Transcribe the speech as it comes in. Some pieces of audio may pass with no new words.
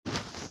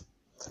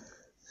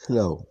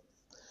Hello.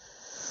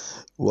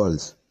 Well,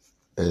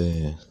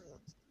 the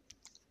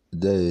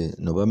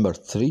November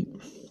 3,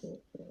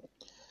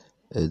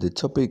 the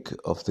topic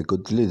of the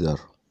good leader.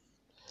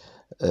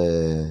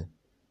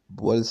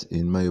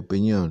 In my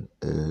opinion,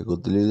 a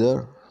good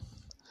leader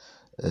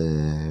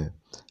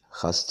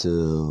has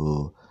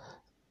to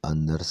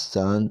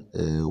understand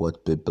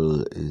what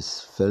people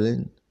is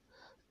feeling,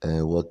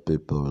 what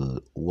people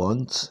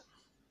want,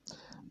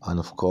 and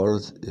of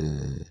course,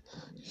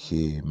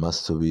 he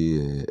must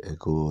be a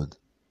good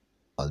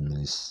a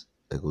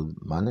good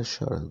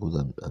manager, a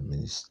good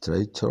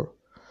administrator.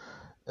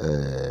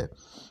 The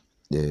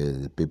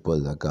people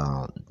that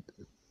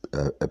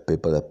a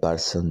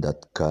person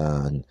that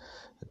can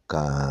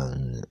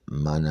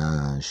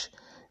manage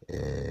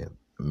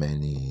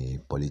many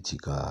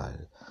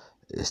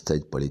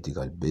state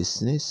political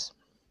business,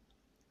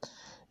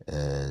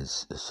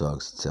 so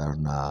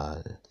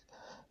external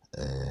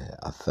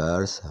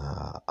affairs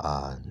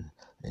and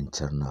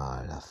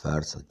internal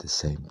affairs at the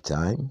same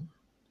time.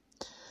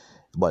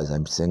 Well,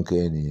 I'm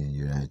thinking in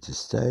United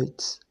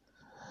States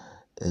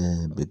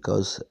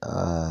because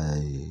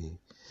I'm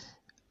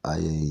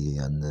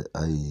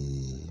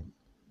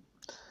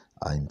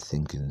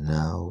thinking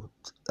now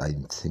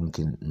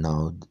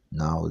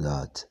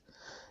that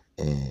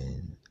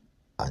in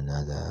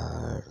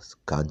another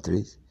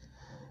countries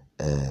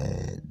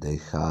they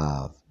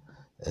have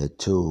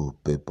two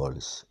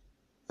peoples,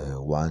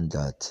 one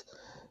that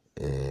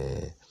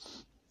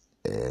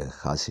is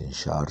in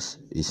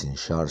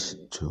charge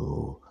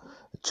to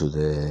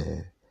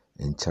the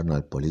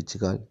internal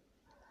political,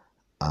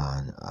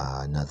 and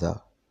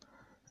another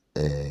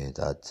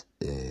that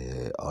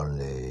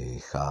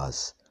only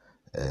has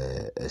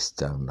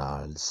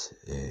external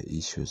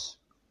issues,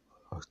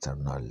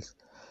 external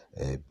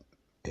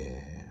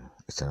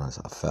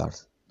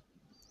affairs.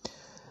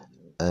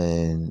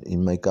 And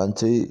in my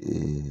country,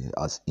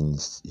 as in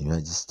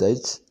United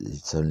States,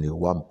 it's only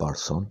one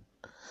person.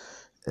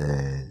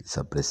 It's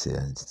a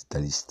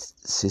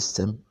presidentalist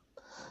system,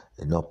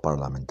 no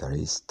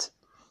parliamentarist,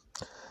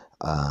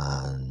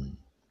 and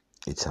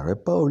it's a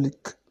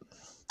republic.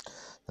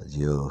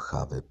 You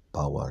have a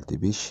power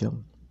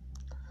division,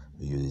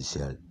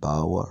 judicial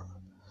power,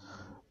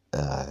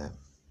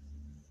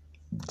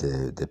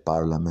 the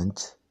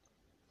parliament,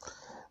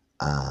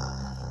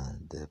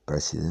 and the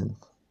president,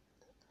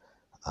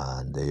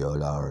 and they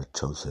all are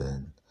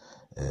chosen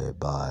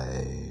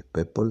by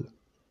people.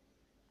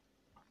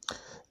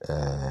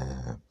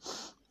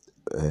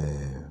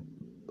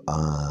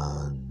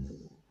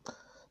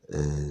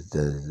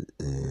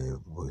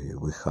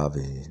 We have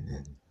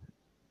in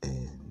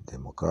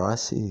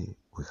democracy,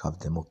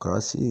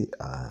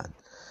 and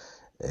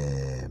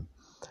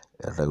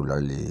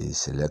regularly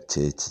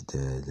selected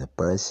the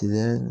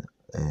president.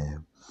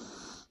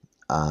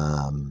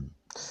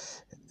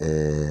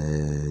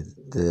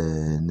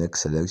 The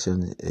next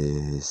election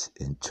is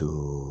in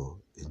 2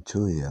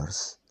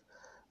 years,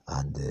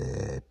 and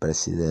the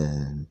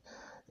president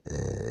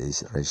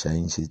is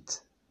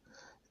rechanged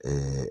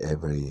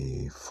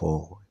every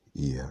 4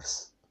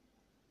 years.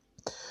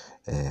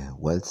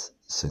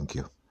 Thank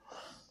you.